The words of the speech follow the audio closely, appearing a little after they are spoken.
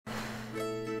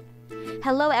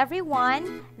Hello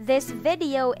everyone! This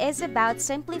video is about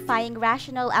simplifying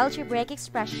rational algebraic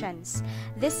expressions.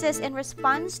 This is in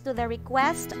response to the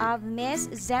request of Ms.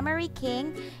 Zemarie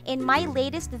King in my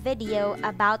latest video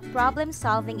about problem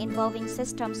solving involving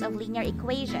systems of linear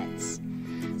equations.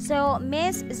 So,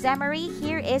 Ms. Zemarie,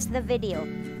 here is the video.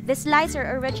 The slides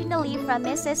are originally from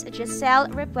Mrs. Jessel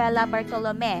Repuela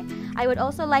Bartolome. I would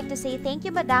also like to say thank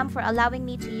you, Madam, for allowing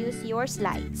me to use your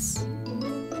slides.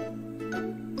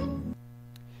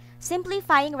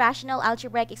 Simplifying Rational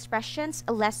Algebraic Expressions,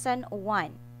 Lesson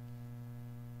 1.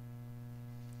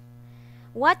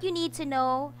 What you need to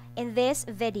know in this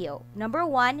video. Number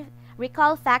 1,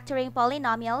 recall factoring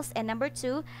polynomials, and number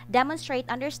 2, demonstrate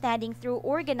understanding through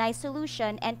organized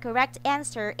solution and correct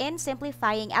answer in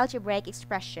simplifying algebraic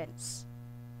expressions.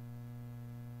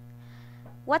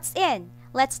 What's in?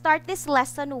 Let's start this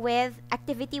lesson with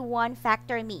Activity 1,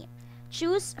 Factor Me.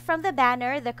 Choose from the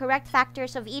banner the correct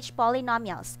factors of each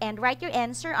polynomials and write your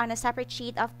answer on a separate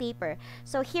sheet of paper.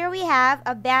 So here we have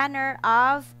a banner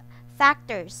of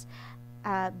factors.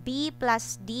 B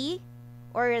plus D,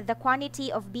 or the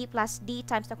quantity of B plus D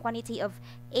times the quantity of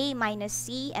A minus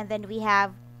C, and then we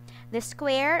have the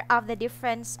square of the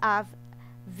difference of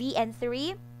V and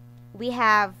 3. We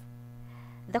have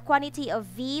the quantity of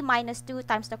V minus 2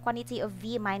 times the quantity of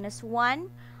V minus 1.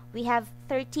 We have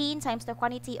 13 times the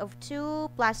quantity of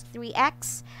 2 plus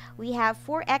 3x. We have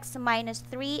 4x minus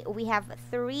 3. We have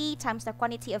 3 times the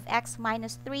quantity of x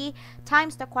minus 3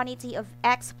 times the quantity of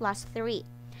x plus 3.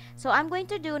 So I'm going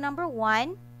to do number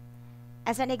 1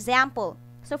 as an example.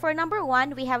 So for number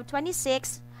 1, we have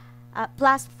 26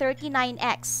 plus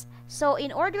 39x. So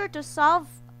in order to solve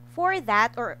for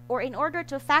that, or in order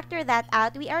to factor that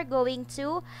out, we are going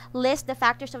to list the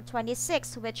factors of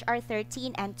 26, which are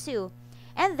 13 and 2.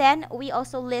 And then we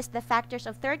also list the factors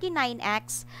of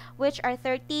 39x, which are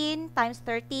 13 times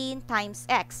 13 times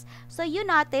x. So you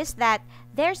notice that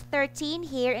there's 13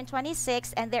 here in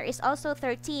 26 and there is also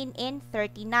 13 in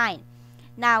 39.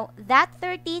 Now, that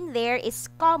 13 there is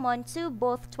common to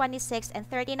both 26 and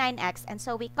 39x, and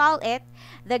so we call it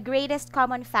the greatest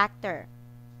common factor.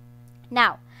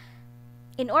 Now,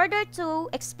 in order to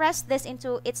express this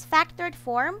into its factored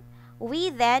form,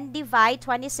 we then divide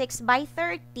 26 by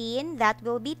 13, that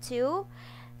will be 2.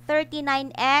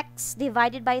 39x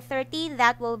divided by 13,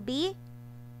 that will be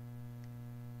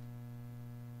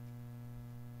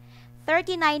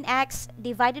 39x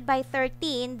divided by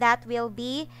 13, that will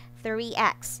be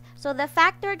 3x. So the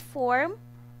factored form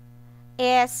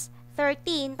is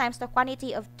 13 times the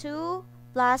quantity of 2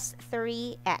 plus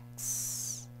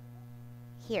 3x.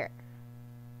 Here.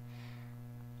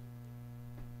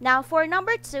 Now, for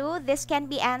number 2, this can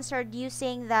be answered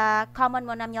using the common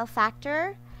monomial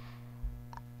factor.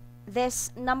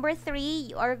 This number 3,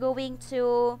 you are going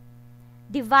to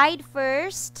divide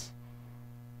first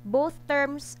both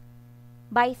terms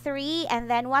by 3,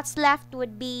 and then what's left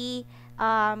would be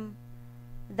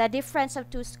the difference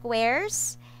of two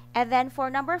squares. And then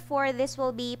for number 4, this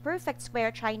will be perfect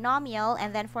square trinomial.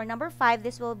 And then for number 5,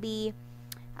 this will be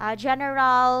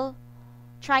general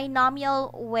trinomial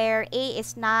where a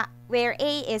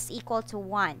is equal to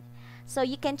 1. So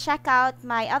you can check out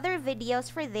my other videos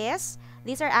for this.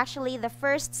 These are actually the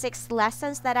first 6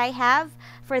 lessons that I have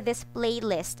for this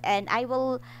playlist, and I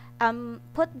will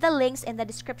put the links in the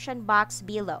description box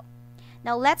below.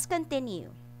 Now let's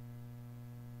continue.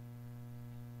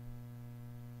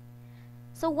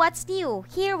 So what's new?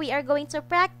 Here we are going to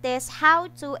practice how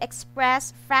to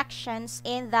express fractions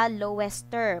in the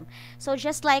lowest term. So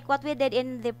just like what we did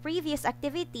in the previous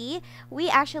activity,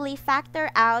 we actually factor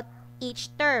out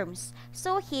each terms.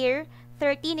 So here,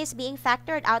 13 is being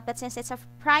factored out, but since it's a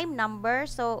prime number,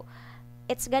 so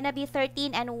it's gonna be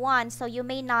 13 and 1, so you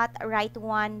may not write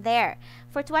 1 there.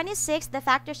 For 26, the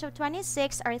factors of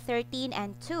 26 are 13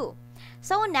 and 2.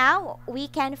 So now, we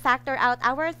can factor out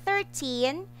our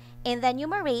 13 in the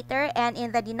numerator and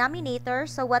in the denominator.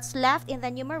 So what's left in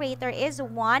the numerator is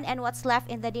 1, and what's left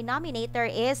in the denominator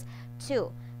is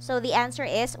 2. So the answer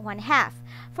is 1/2.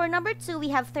 For number 2, we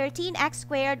have 13x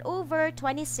squared over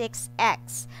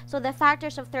 26x. So the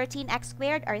factors of 13x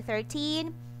squared are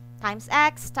 13 times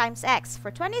x times x. For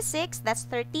 26, that's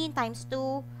 13 times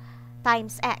 2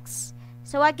 times x.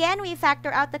 So again, we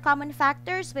factor out the common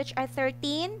factors, which are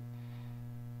 13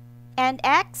 and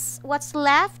x. What's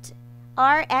left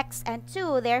are x and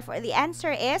 2. Therefore, the answer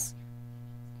is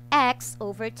x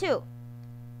over 2.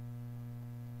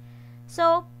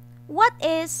 So, what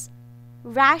is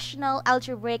rational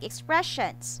algebraic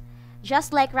expressions?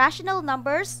 Just like rational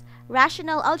numbers,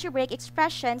 rational algebraic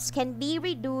expressions can be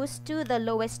reduced to the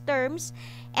lowest terms,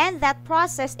 and that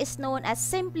process is known as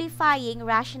simplifying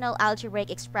rational algebraic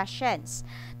expressions.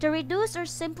 To reduce or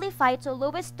simplify to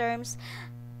lowest terms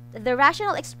the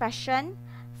rational expression,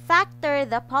 factor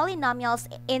the polynomials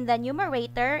in the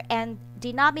numerator and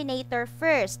denominator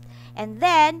first, and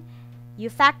then you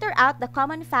factor out the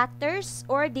common factors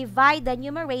or divide the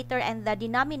numerator and the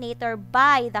denominator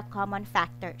by the common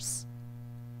factors.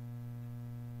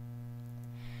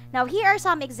 Now, here are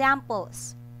some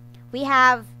examples.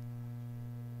 Here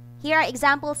are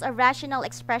examples of rational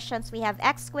expressions. We have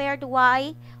x squared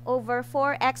y over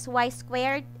 4xy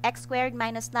squared, x squared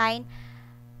minus 9,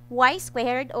 y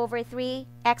squared over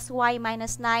 3xy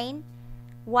minus 9,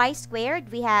 y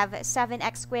squared. We have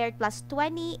 7x squared plus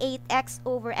 20, 8x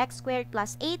over x squared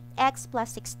plus 8x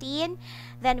plus 16.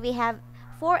 Then we have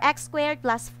 4x squared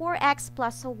plus 4x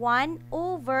plus 1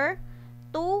 over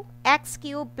 2x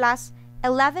cubed plus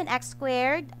 11x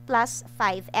squared plus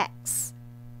 5x.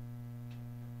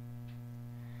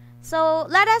 So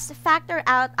let us factor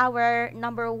out our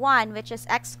number 1, which is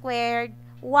x squared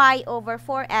y over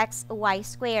 4x y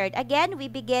squared. Again, we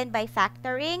begin by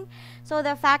factoring. So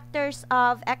the factors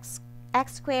of x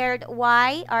squared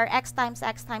y are x times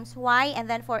y, and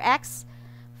then for x,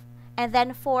 and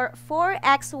then for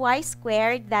 4xy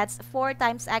squared, that's 4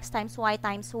 times x times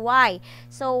y.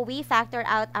 So we factor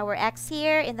out our x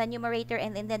here in the numerator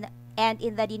and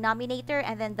in the denominator,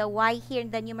 and then the y here in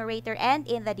the numerator and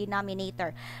in the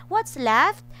denominator. What's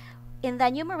left in the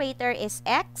numerator is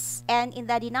x, and in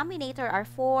the denominator are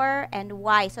 4 and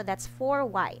y, so that's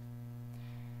 4y.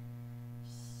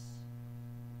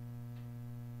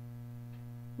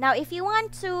 Now, if you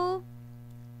want to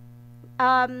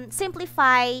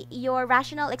simplify your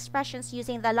rational expressions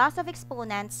using the laws of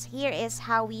exponents, here is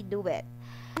how we do it.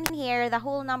 Here, the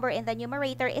whole number in the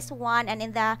numerator is 1, and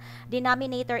in the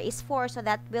denominator is 4, so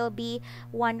that will be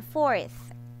 1/4,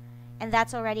 and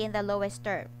that's already in the lowest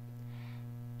term.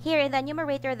 Here in the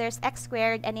numerator, there's x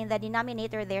squared, and in the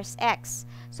denominator, there's x.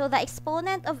 So the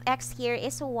exponent of x here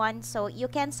is 1, so you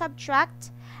can subtract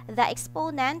the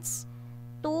exponents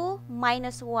 2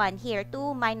 minus 1. Here,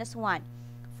 2 minus 1.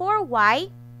 For y,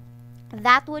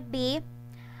 that would be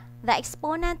the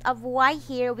exponent of y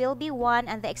here will be 1,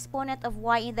 and the exponent of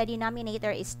y in the denominator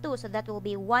is 2, so that will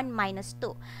be 1 minus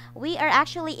 2. We are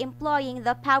actually employing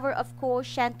the power of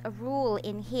quotient rule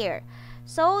in here,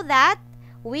 so that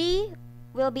we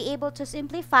will be able to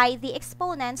simplify the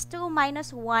exponents. 2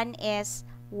 minus 1 is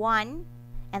 1,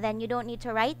 and then you don't need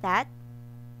to write that.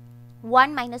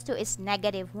 1 minus 2 is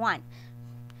 -1.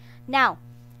 Now,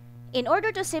 in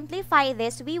order to simplify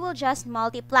this, we will just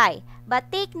multiply. But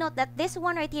take note that this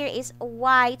one right here is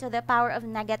y to the power of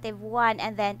 -1,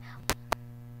 and then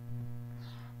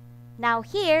now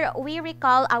here we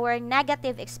recall our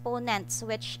negative exponents,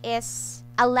 which is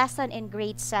a lesson in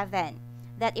grade 7.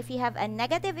 That if you have a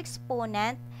negative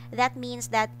exponent, that means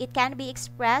that it can be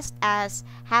expressed as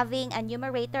having a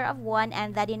numerator of 1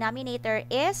 and the denominator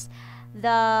is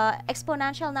the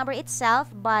exponential number itself,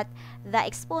 but the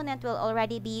exponent will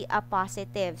already be a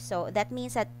positive. So that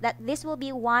means that this will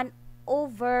be 1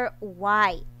 over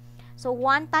y. So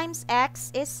 1 times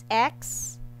x is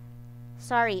x.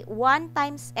 Sorry, 1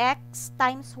 times x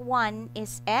times 1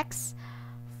 is x.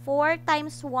 4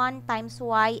 times 1 times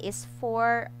y is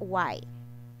 4y.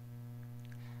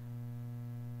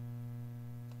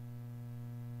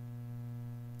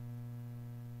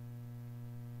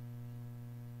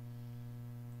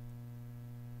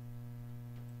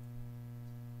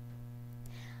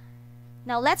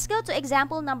 Now, let's go to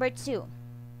example number 2.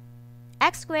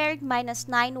 X squared minus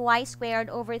 9y squared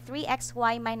over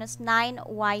 3xy minus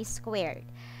 9y squared.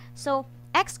 So,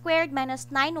 x squared minus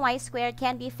 9y squared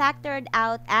can be factored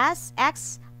out as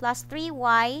x plus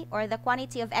 3y, or the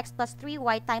quantity of x plus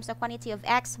 3y times the quantity of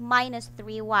x minus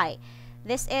 3y.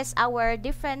 This is our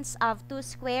difference of two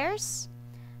squares.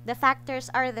 The factors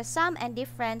are the sum and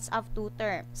difference of two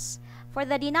terms. For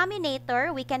the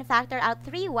denominator, we can factor out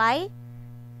 3y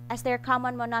as their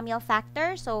common monomial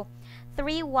factor. So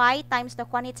 3y times the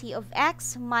quantity of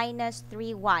x minus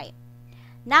 3y.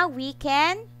 Now we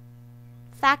can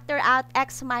factor out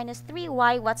x minus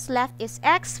 3y. What's left is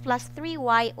x plus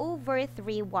 3y over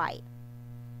 3y.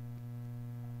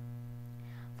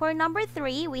 For number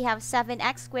 3, we have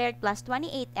 7x squared plus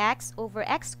 28x over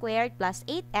x squared plus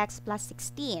 8x plus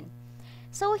 16.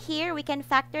 So here we can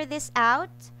factor this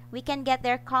out. We can get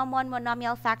their common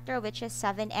monomial factor, which is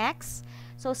 7x.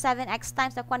 So 7x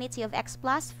times the quantity of x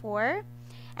plus 4.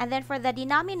 And then for the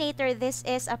denominator, this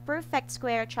is a perfect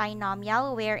square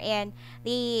trinomial wherein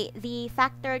the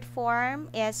factored form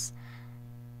is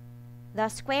the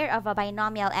square of a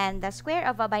binomial, and the square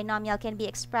of a binomial can be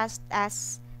expressed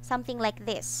as something like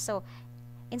this. So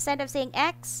instead of saying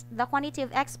x, the quantity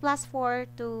of x plus 4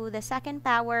 to the second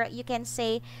power, you can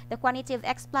say the quantity of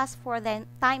x plus 4 then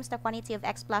times the quantity of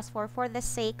x plus 4 for the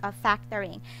sake of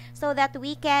factoring, so that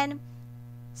we can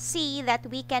see that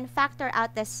we can factor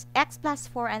out this x plus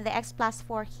 4 and the x plus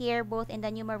 4 here, both in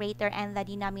the numerator and the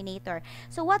denominator.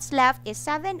 So what's left is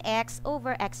 7x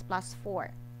over x plus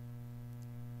 4.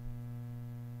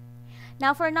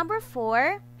 Now for number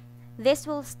 4, this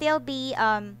will still be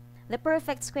the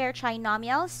perfect square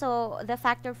trinomial. So the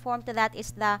factor form to that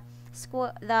is the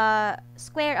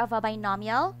square of a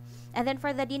binomial. And then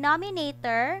for the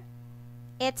denominator,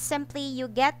 it's simply you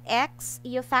get x,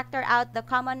 you factor out the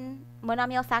common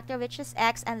monomial factor, which is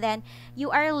x, and then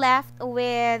you are left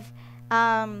with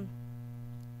a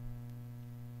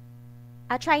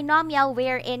trinomial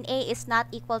wherein a is not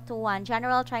equal to 1,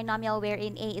 general trinomial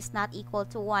wherein a is not equal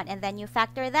to 1, and then you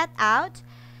factor that out.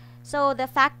 So the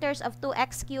factors of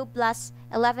 2x cubed plus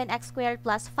 11x squared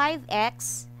plus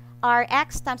 5x are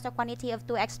x times the quantity of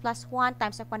 2x plus 1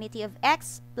 times the quantity of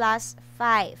x plus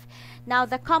 5. Now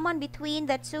the common between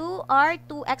the two are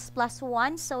 2x plus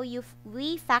 1, so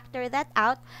we factor that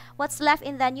out. What's left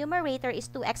in the numerator is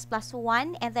 2x plus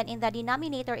 1, and then in the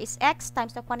denominator is x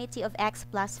times the quantity of x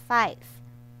plus 5.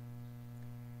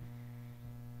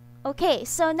 Okay,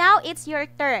 so now it's your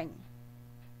turn.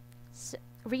 So,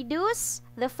 reduce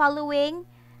the following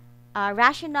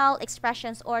rational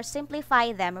expressions or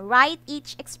simplify them. Write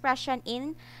each expression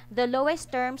in the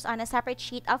lowest terms on a separate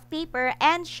sheet of paper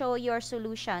and show your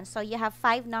solution. So you have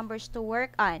 5 numbers to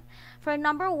work on. For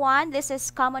number 1, this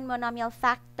is common monomial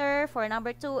factor. For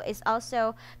number 2 is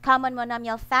also common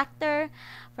monomial factor.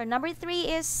 For number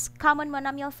 3 is common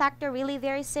monomial factor. Really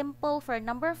very simple. For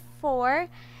number 4,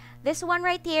 this one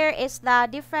right here is the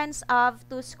difference of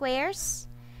 2 squares.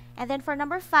 And then for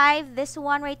number 5, this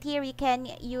one right here, you can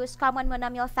use common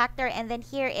monomial factor. And then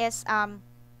here is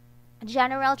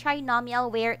general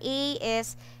trinomial where a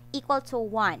is equal to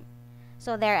 1.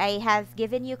 So there I have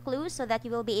given you clues so that you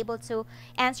will be able to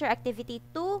answer activity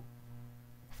 2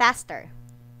 faster.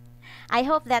 I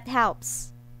hope that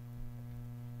helps.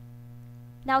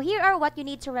 Now here are what you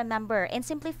need to remember. In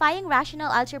simplifying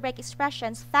rational algebraic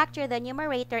expressions, factor the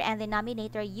numerator and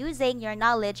denominator using your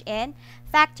knowledge in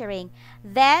factoring.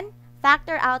 Then,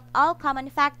 factor out all common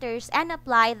factors and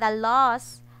apply the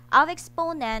laws of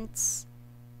exponents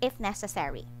if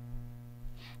necessary.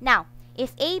 Now,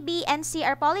 if a, b, and c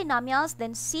are polynomials,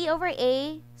 then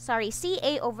CA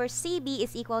over CB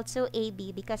is equal to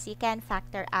AB because you can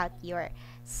factor out your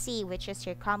C, which is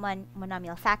your common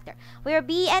monomial factor. Where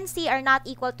B and C are not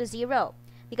equal to 0.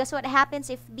 Because what happens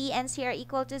if B and C are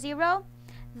equal to 0?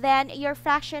 Then your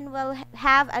fraction will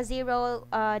have a 0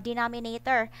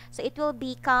 denominator. So it will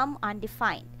become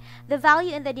undefined. The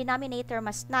value in the denominator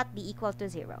must not be equal to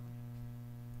 0.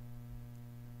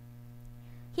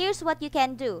 Here's what you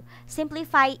can do.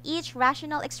 Simplify each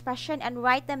rational expression and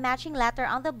write the matching letter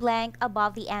on the blank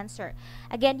above the answer.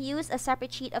 Again, use a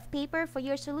separate sheet of paper for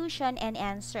your solution and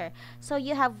answer. So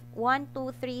you have 1,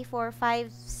 2, 3, 4,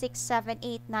 5, 6, 7,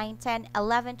 8, 9, 10,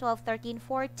 11, 12, 13,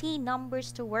 14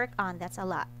 numbers to work on. That's a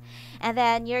lot. And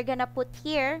then you're gonna put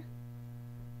here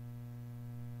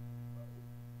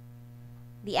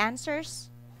the answers.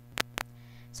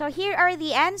 So here are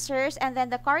the answers, and then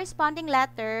the corresponding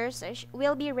letters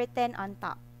will be written on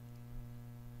top.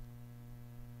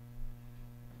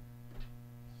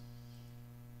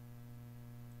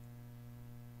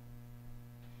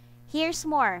 Here's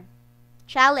more.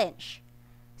 Challenge.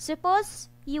 Suppose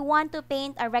you want to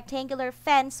paint a rectangular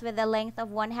fence with a length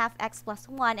of 1/2 x plus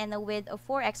 1 and a width of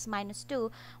 4x minus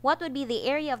 2. What would be the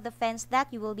area of the fence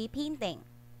that you will be painting?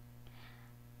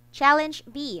 Challenge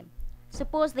B.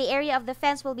 Suppose the area of the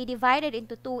fence will be divided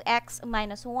into 2x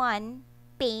minus 1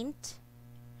 paint.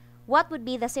 What would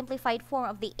be the simplified form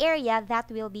of the area that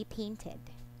will be painted?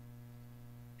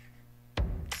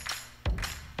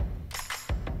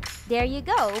 There you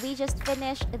go. We just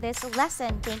finished this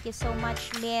lesson. Thank you so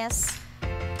much, Miss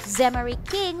Zemarie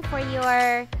King, for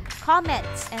your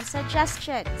comments and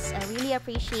suggestions. I really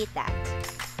appreciate that.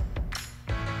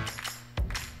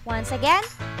 Once again,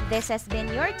 this has been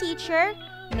your teacher,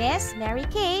 Miss Mary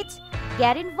Kate.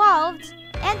 Get involved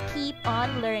and keep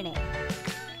on learning.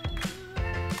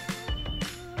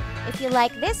 If you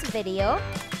like this video,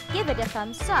 give it a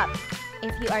thumbs up.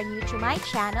 If you are new to my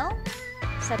channel,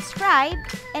 subscribe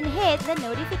and hit the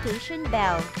notification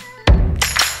bell.